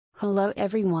Hello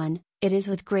everyone, it is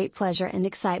with great pleasure and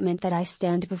excitement that I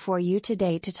stand before you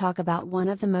today to talk about one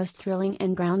of the most thrilling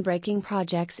and groundbreaking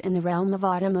projects in the realm of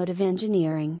automotive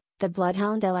engineering, the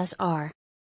Bloodhound LSR.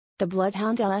 The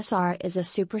Bloodhound LSR is a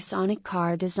supersonic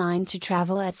car designed to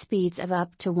travel at speeds of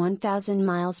up to 1,000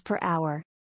 miles per hour.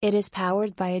 It is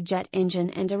powered by a jet engine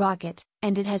and a rocket,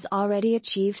 and it has already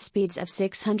achieved speeds of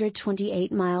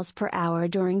 628 miles per hour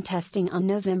during testing on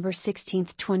November 16,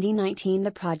 2019. The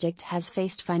project has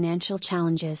faced financial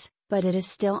challenges, but it is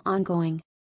still ongoing.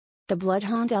 The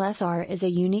Bloodhound LSR is a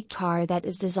unique car that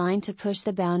is designed to push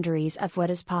the boundaries of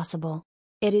what is possible.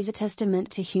 It is a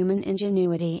testament to human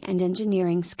ingenuity and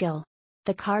engineering skill.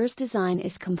 The car's design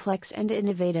is complex and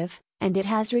innovative, and it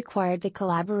has required the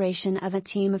collaboration of a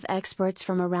team of experts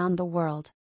from around the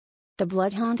world. The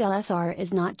Bloodhound LSR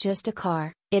is not just a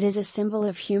car, it is a symbol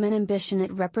of human ambition.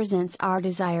 It represents our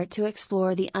desire to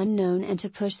explore the unknown and to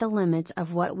push the limits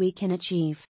of what we can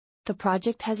achieve. The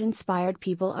project has inspired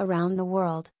people around the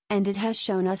world, and it has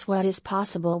shown us what is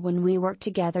possible when we work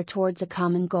together towards a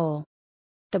common goal.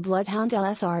 The Bloodhound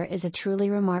LSR is a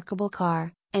truly remarkable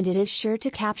car, and it is sure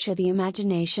to capture the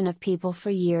imagination of people for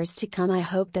years to come. I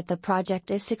hope that the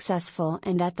project is successful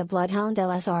and that the Bloodhound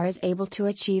LSR is able to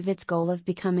achieve its goal of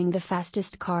becoming the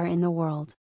fastest car in the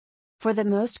world. For the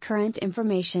most current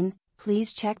information,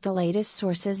 please check the latest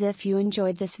sources. If you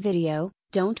enjoyed this video,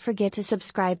 don't forget to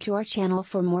subscribe to our channel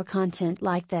for more content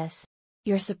like this.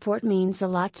 Your support means a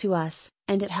lot to us,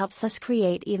 and it helps us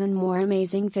create even more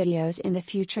amazing videos in the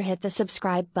future. Hit the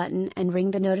subscribe button and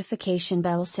ring the notification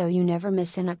bell so you never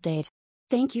miss an update.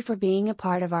 Thank you for being a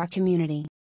part of our community.